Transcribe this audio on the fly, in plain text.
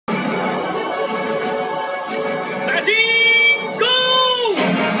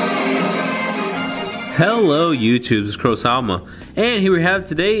Hello YouTube, this is Crosalma, and here we have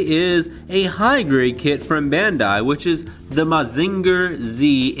today is a high grade kit from Bandai, which is the Mazinger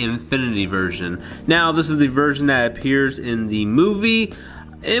Z Infinity version. Now this is the version that appears in the movie,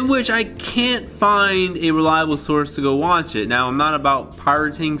 in which I can't find a reliable source to go watch it. Now I'm not about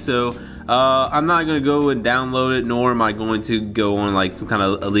pirating, so I'm not going to go and download it, nor am I going to go on like some kind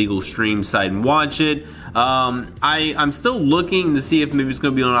of illegal stream site and watch it. I'm still looking to see if maybe it's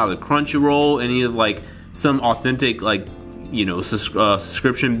going to be on either Crunchyroll, any of like some authentic like, you know,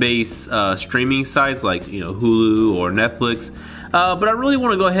 subscription based streaming sites like, you know, Hulu or Netflix. But I really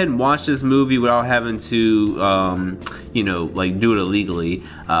want to go ahead and watch this movie without having to, you know, like do it illegally.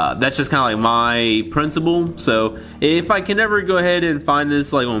 That's just kind of like my principle. So if I can ever go ahead and find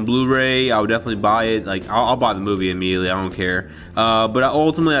this like on Blu-ray, I would definitely buy it. Like I'll buy the movie immediately. I don't care. But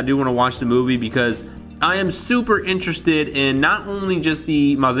ultimately, I do want to watch the movie because I am super interested in not only just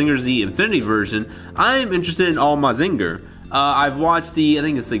the Mazinger Z Infinity version. I am interested in all Mazinger. I've watched I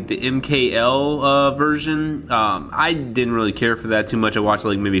think it's like the MKL version. I didn't really care for that too much. I watched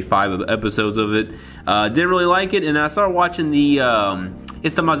like maybe 5 episodes of it. Didn't really like it, and then I started watching the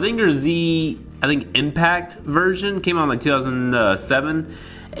it's the Mazinger Z, I think, Impact version. Came out in like 2007.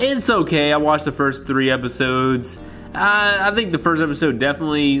 It's okay. I watched the first 3 episodes. I think the first episode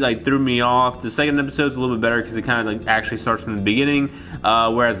definitely like threw me off. The second episode's a little bit better because it kind of like actually starts from the beginning,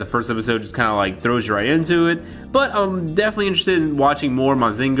 whereas the first episode just kind of like throws you right into it. But I'm definitely interested in watching more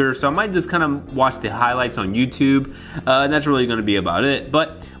Mazinger, so I might just kind of watch the highlights on YouTube, and that's really going to be about it.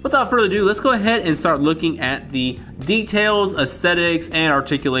 But without further ado, let's go ahead and start looking at the details, aesthetics, and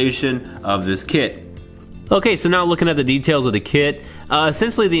articulation of this kit. Okay, so now looking at the details of the kit,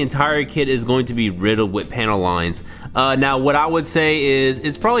 essentially the entire kit is going to be riddled with panel lines. Now what I would say is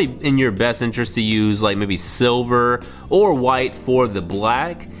it's probably in your best interest to use like maybe silver or white for the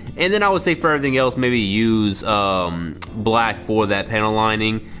black, and then I would say for everything else maybe use black for that panel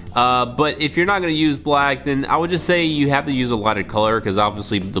lining. But if you're not going to use black, then I would just say you have to use a lighter color, because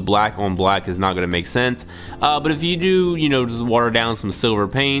obviously the black on black is not going to make sense. But if you do, you know, just water down some silver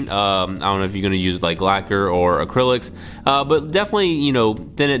paint, I don't know if you're going to use like lacquer or acrylics, but definitely, you know,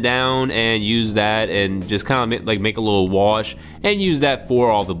 thin it down and use that, and just kind of like make a little wash and use that for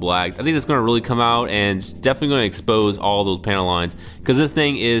all the black. I think that's going to really come out and definitely going to expose all those panel lines, because this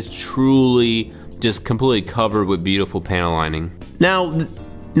thing is truly just completely covered with beautiful panel lining.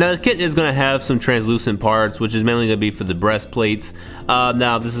 Now the kit is going to have some translucent parts, which is mainly going to be for the breastplates.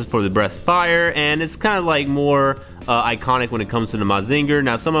 Now this is for the breast fire, and it's kind of like more iconic when it comes to the Mazinger.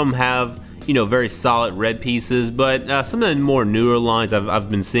 Now some of them have, you know, very solid red pieces, but some of the more newer lines I've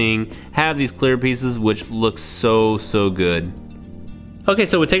been seeing have these clear pieces, which look so good. Okay,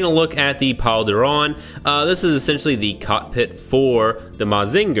 so we're taking a look at the pile they're on. This is essentially the cockpit for the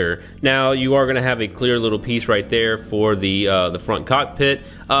Mazinger. Now you are going to have a clear little piece right there for the front cockpit.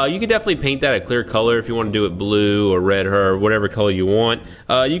 You can definitely paint that a clear color if you want to do it blue or red or whatever color you want.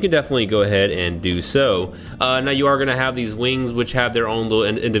 You can definitely go ahead and do so. Now you are going to have these wings, which have their own little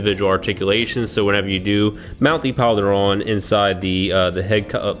individual articulations. So whenever you do mount the pile they're on inside the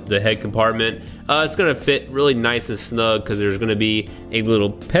head compartment, it's going to fit really nice and snug, because there's going to be a little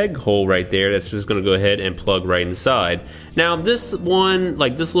peg hole right there that's just going to go ahead and plug right inside. Now this one,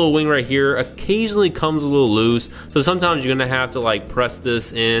 like this little wing right here, occasionally comes a little loose, so sometimes you're going to have to like press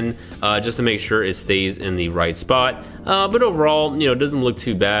this in just to make sure it stays in the right spot. But overall, you know, it doesn't look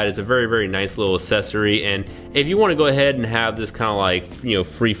too bad. It's a very nice little accessory, and if you want to go ahead and have this kind of like, you know,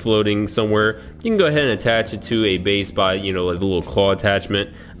 free floating somewhere, you can go ahead and attach it to a base by, you know, like a little claw attachment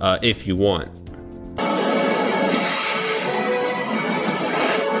if you want.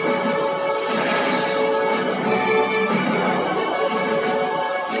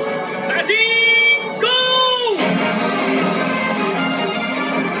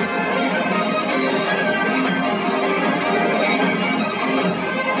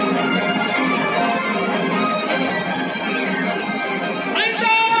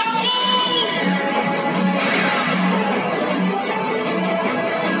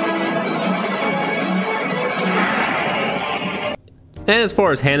 And as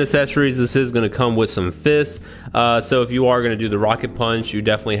far as hand accessories, this is going to come with some fists. So if you are going to do the rocket punch, you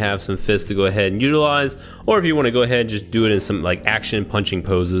definitely have some fists to go ahead and utilize. Or if you want to go ahead and just do it in some like action punching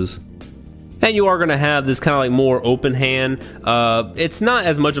poses. And you are going to have this kind of like more open hand. It's not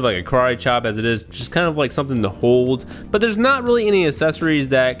as much of like a karate chop as it is just kind of like something to hold. But there's not really any accessories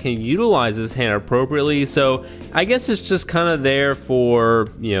that can utilize this hand appropriately. So I guess it's just kind of there for,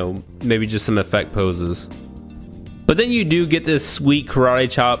 you know, maybe just some effect poses. But then you do get this sweet karate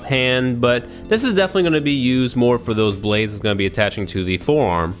chop hand, but this is definitely going to be used more for those blades it's going to be attaching to the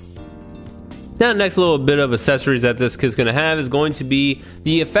forearm. Now, next little bit of accessories that this kit's gonna have is going to be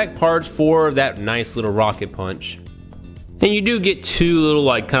the effect parts for that nice little rocket punch. And you do get two little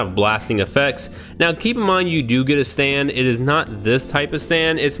like kind of blasting effects. Now keep in mind you do get a stand. It is not this type of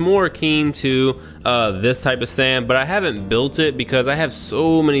stand. It's more akin to this type of stand, but I haven't built it because I have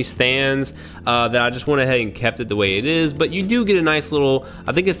so many stands that I just went ahead and kept it the way it is. But you do get a nice little,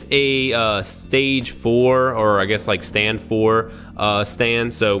 I think it's a stage 4, or I guess like stand 4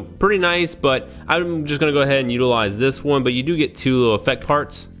 stand. So pretty nice, but I'm just gonna go ahead and utilize this one. But you do get two little effect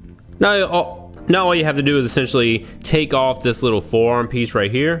parts. Now all you have to do is essentially take off this little forearm piece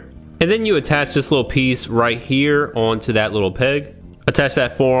right here, and then you attach this little piece right here onto that little peg. Attach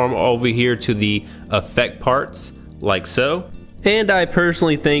that forearm over here to the effect parts like so. And I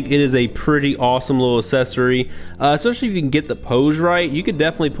personally think it is a pretty awesome little accessory, especially if you can get the pose right. You could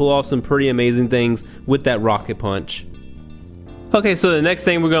definitely pull off some pretty amazing things with that rocket punch. Okay, so the next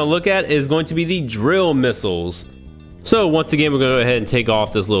thing we're going to look at is going to be the drill missiles. So once again, we're going to go ahead and take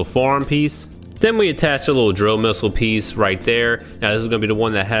off this little forearm piece. Then we attach a little drill missile piece right there. Now this is going to be the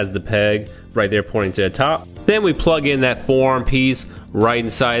one that has the peg right there pointing to the top. Then we plug in that forearm piece right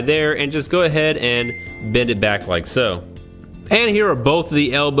inside there and just go ahead and bend it back like so. And here are both of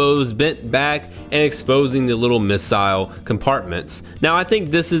the elbows bent back and exposing the little missile compartments. Now I think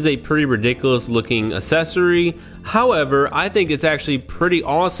this is a pretty ridiculous looking accessory. However, I think it's actually pretty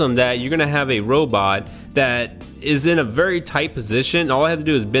awesome that you're gonna have a robot that is in a very tight position. All I have to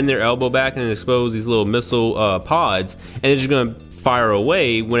do is bend their elbow back and expose these little missile pods, and it's just gonna fire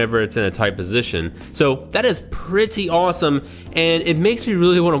away whenever it's in a tight position. So that is pretty awesome, and it makes me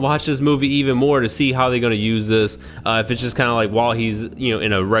really want to watch this movie even more to see how they're going to use this. If it's just kind of like while he's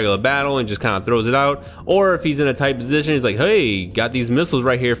in a regular battle and just kind of throws it out, or if he's in a tight position, he's like, hey, got these missiles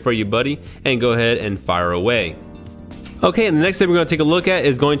right here for you, buddy, and go ahead and fire away. Okay, and the next thing we're going to take a look at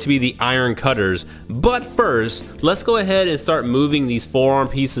is going to be the iron cutters. But first, let's go ahead and start moving these forearm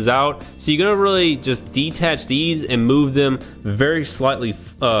pieces out. So you're going to really just detach these and move them very slightly,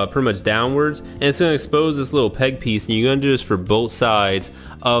 pretty much downwards. And it's going to expose this little peg piece, and you're going to do this for both sides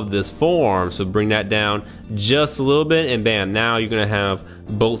of this forearm. So bring that down just a little bit, and bam, now you're going to have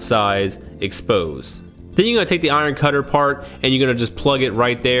both sides exposed. Then you're going to take the iron cutter part and you're going to just plug it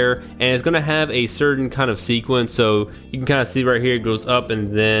right there, and it's going to have a certain kind of sequence. So you can kind of see right here, it goes up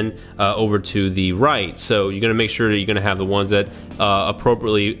and then over to the right. So you're going to make sure that you're going to have the ones that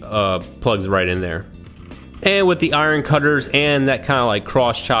appropriately plugs right in there. And with the iron cutters and that kind of like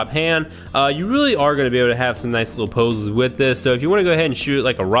cross chop hand, you really are going to be able to have some nice little poses with this. So if you want to go ahead and shoot it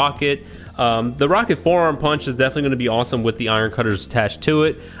like a rocket, the rocket forearm punch is definitely going to be awesome with the iron cutters attached to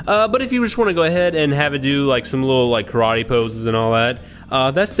it. But if you just want to go ahead and have it do like some little like karate poses and all that,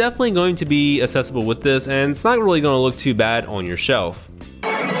 that's definitely going to be accessible with this, and it's not really going to look too bad on your shelf.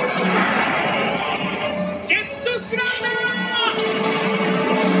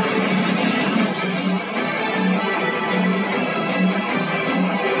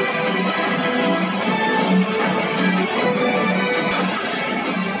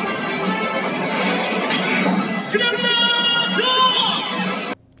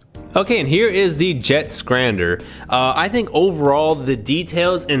 Okay, and here is the Jet Scrander. I think overall the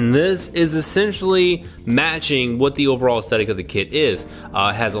details in this is essentially matching what the overall aesthetic of the kit is.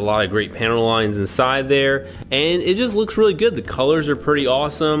 It has a lot of great panel lines inside there, and it just looks really good. The colors are pretty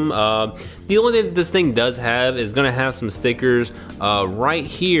awesome. The only thing that this thing does have is going to have some stickers right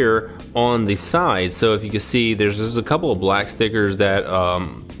here on the side. So if you can see, there's just a couple of black stickers that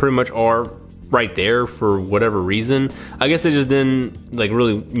pretty much are right there for whatever reason. I guess they just didn't like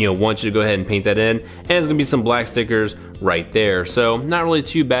really want you to go ahead and paint that in, and there's gonna be some black stickers right there, so not really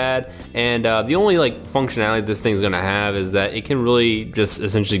too bad. And the only like functionality this thing's gonna have is that it can really just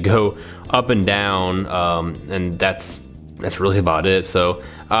essentially go up and down, and that's really about it. So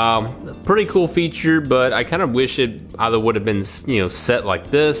pretty cool feature, but I kind of wish it either would have been set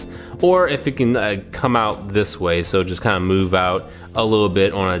like this, or if it can come out this way, so just kind of move out a little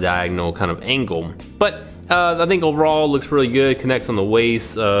bit on a diagonal kind of angle. But I think overall it looks really good. Connects on the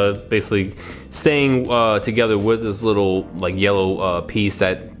waist, basically staying together with this little like yellow piece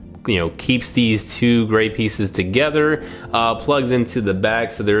that keeps these two gray pieces together. Plugs into the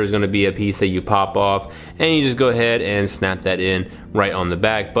back, so there is going to be a piece that you pop off, and you just go ahead and snap that in right on the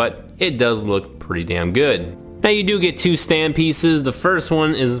back. But it does look pretty damn good. Now you do get two stand pieces. The first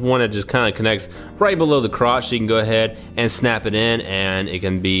one is one that just kind of connects right below the crotch, so you can go ahead and snap it in, and it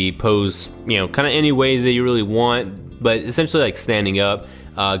can be posed kind of any ways that you really want, but essentially like standing up,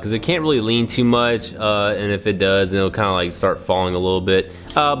 because it can't really lean too much, and if it does, then it'll kind of like start falling a little bit,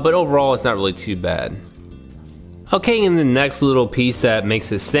 but overall it's not really too bad. Okay, and the next little piece that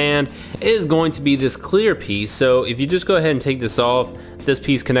makes it stand is going to be this clear piece. So if you just go ahead and take this off, this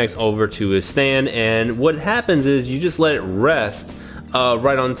piece connects over to a stand, and what happens is you just let it rest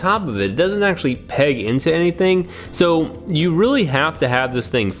right on top of it. It doesn't actually peg into anything, so you really have to have this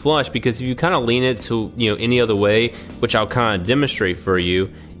thing flush, because if you kind of lean it to any other way, which I'll kind of demonstrate for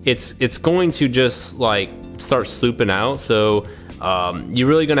you, it's going to just like start slooping out. So you're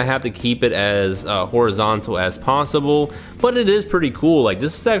really gonna have to keep it as horizontal as possible, but it is pretty cool. Like,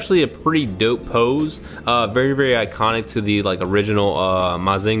 this is actually a pretty dope pose, very iconic to the like original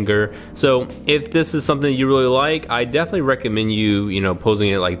Mazinger. So if this is something you really like, I definitely recommend you posing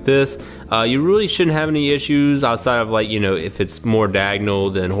it like this. You really shouldn't have any issues outside of like if it's more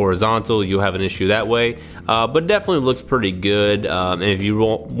diagonal than horizontal, you'll have an issue that way, but definitely looks pretty good. And if you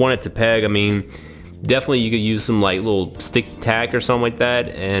want it to peg, I mean, definitely you could use some like little sticky tack or something like that,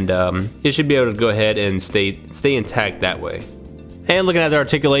 and it should be able to go ahead and stay intact that way. And looking at the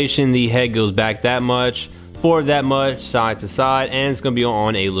articulation, the head goes back that much, forward that much, side to side, and it's going to be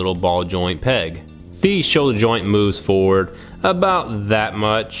on a little ball joint peg. The shoulder joint moves forward about that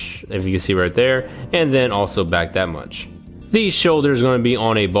much, if you can see right there, and then also back that much. The shoulder is going to be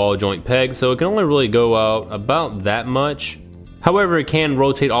on a ball joint peg, so it can only really go out about that much. However, it can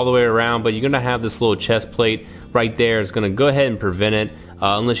rotate all the way around, but you're going to have this little chest plate right there. It's going to go ahead and prevent it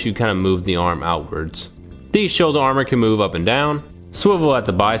unless you kind of move the arm outwards. The shoulder armor can move up and down, swivel at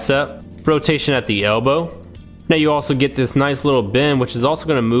the bicep, rotation at the elbow. Now you also get this nice little bend, which is also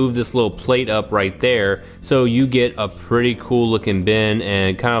going to move this little plate up right there, so you get a pretty cool looking bend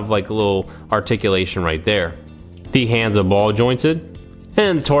and kind of like a little articulation right there. The hands are ball jointed,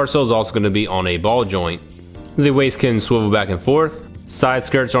 and the torso is also going to be on a ball joint. The waist can swivel back and forth, side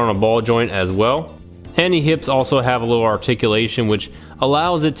skirts are on a ball joint as well, and the hips also have a little articulation which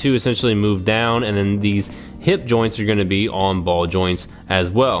allows it to essentially move down, and then these hip joints are going to be on ball joints as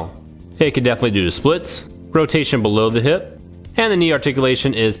well. It can definitely do the splits, rotation below the hip, and the knee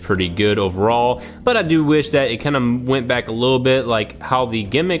articulation is pretty good overall, but I do wish that it kind of went back a little bit like how the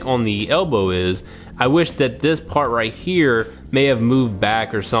gimmick on the elbow is. I wish that this part right here may have moved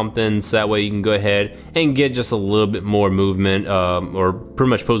back or something, so that way you can go ahead and get just a little bit more movement or pretty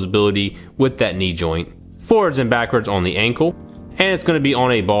much posability with that knee joint. Forwards and backwards on the ankle, and it's going to be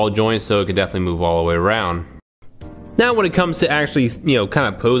on a ball joint, so it can definitely move all the way around. Now when it comes to actually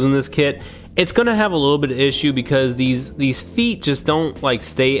kind of posing this kit, it's going to have a little bit of issue because these feet just don't like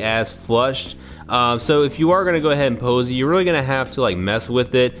stay as flushed. So if you are going to go ahead and pose it, you're really going to have to like mess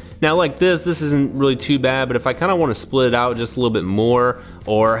with it. Now like this isn't really too bad, but if I kind of want to split it out just a little bit more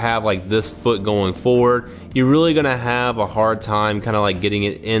or have like this foot going forward, you're really going to have a hard time kind of like getting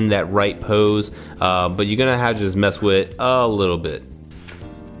it in that right pose, but you're going to have to just mess with it a little bit.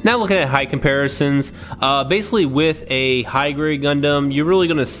 Now looking at height comparisons, basically with a high grade Gundam, you're really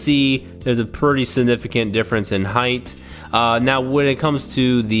going to see there's a pretty significant difference in height. Now when it comes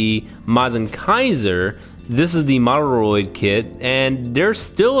to the Mazinger, this is the Moderoid kit, and there's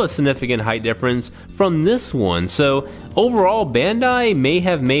still a significant height difference from this one. So overall, Bandai may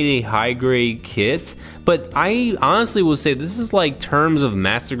have made a high grade kit, but I honestly will say this is like terms of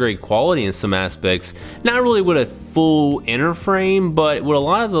master grade quality in some aspects. Not really with a full inner frame, but with a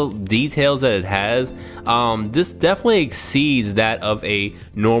lot of the details that it has, this definitely exceeds that of a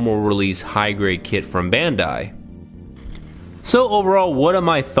normal release high grade kit from Bandai. So overall, what are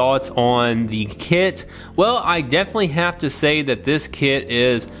my thoughts on the kit? Well, I definitely have to say that this kit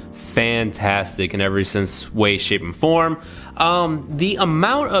is fantastic in every sense, way, shape, and form. The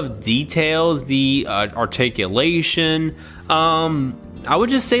amount of details, the articulation, I would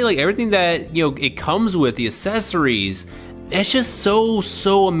just say like everything that it comes with, the accessories, it's just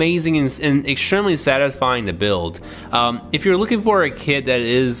so amazing and extremely satisfying to build. If you're looking for a kit that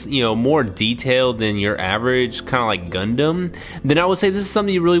is more detailed than your average kind of like Gundam, then I would say this is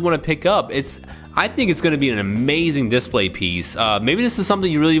something you really want to pick up. I think it's going to be an amazing display piece. Maybe this is something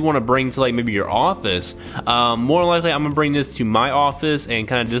you really want to bring to like maybe your office. More likely I'm going to bring this to my office and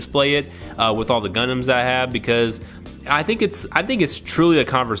kind of display it with all the Gundams I have, because I think it's truly a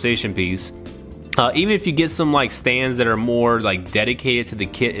conversation piece. Even if you get some like stands that are more like dedicated to the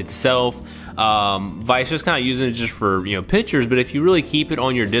kit itself, Vice just kind of using it just for pictures, but if you really keep it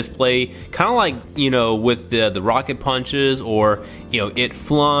on your display, kind of like with the rocket punches, or it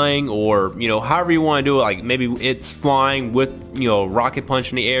flying, or however you want to do it, like maybe it's flying with rocket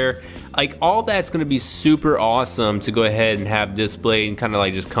punch in the air, like all that's going to be super awesome to go ahead and have displayed and kind of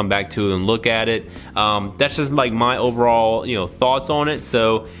like just come back to and look at it. That's just like my overall thoughts on it.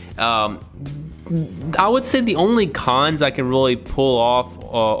 So I would say the only cons I can really pull off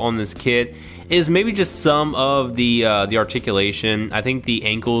on this kit is maybe just some of the articulation. I think the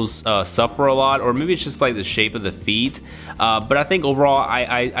ankles suffer a lot, or maybe it's just like the shape of the feet. But I think overall,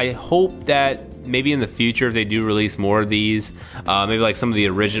 I hope that maybe in the future, if they do release more of these, maybe like some of the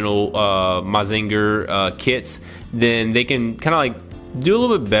original Mazinger kits, then they can kind of like do a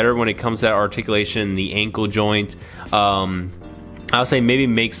little bit better when it comes to that articulation in the ankle joint. I would say maybe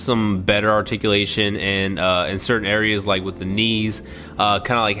make some better articulation in certain areas, like with the knees,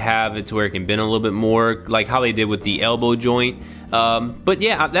 kind of like have it to where it can bend a little bit more, like how they did with the elbow joint. But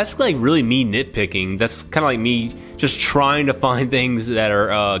yeah, that's like really me nitpicking. That's kind of like me just trying to find things that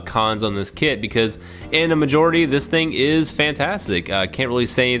are cons on this kit, because in a majority, this thing is fantastic. I can't really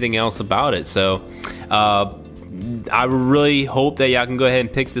say anything else about it. So I really hope that y'all can go ahead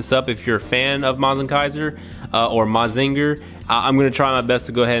and pick this up if you're a fan of Mazinger or Mazinger. I'm going to try my best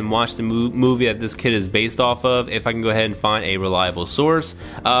to go ahead and watch the movie that this kit is based off of, if I can go ahead and find a reliable source.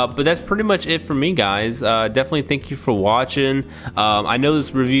 But that's pretty much it for me, guys. Definitely thank you for watching. I know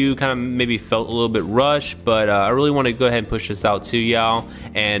this review kind of maybe felt a little bit rushed, but I really want to go ahead and push this out to y'all.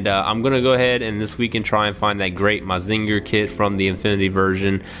 And I'm going to go ahead and this weekend try and find that great Mazinger kit from the Infinity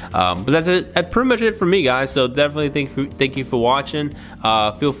version. But that's it. That's pretty much it for me, guys. So definitely thank you for watching.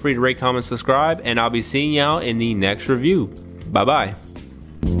 Feel free to rate, comment, subscribe, and I'll be seeing y'all in the next review.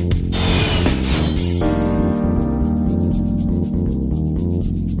 Bye-bye.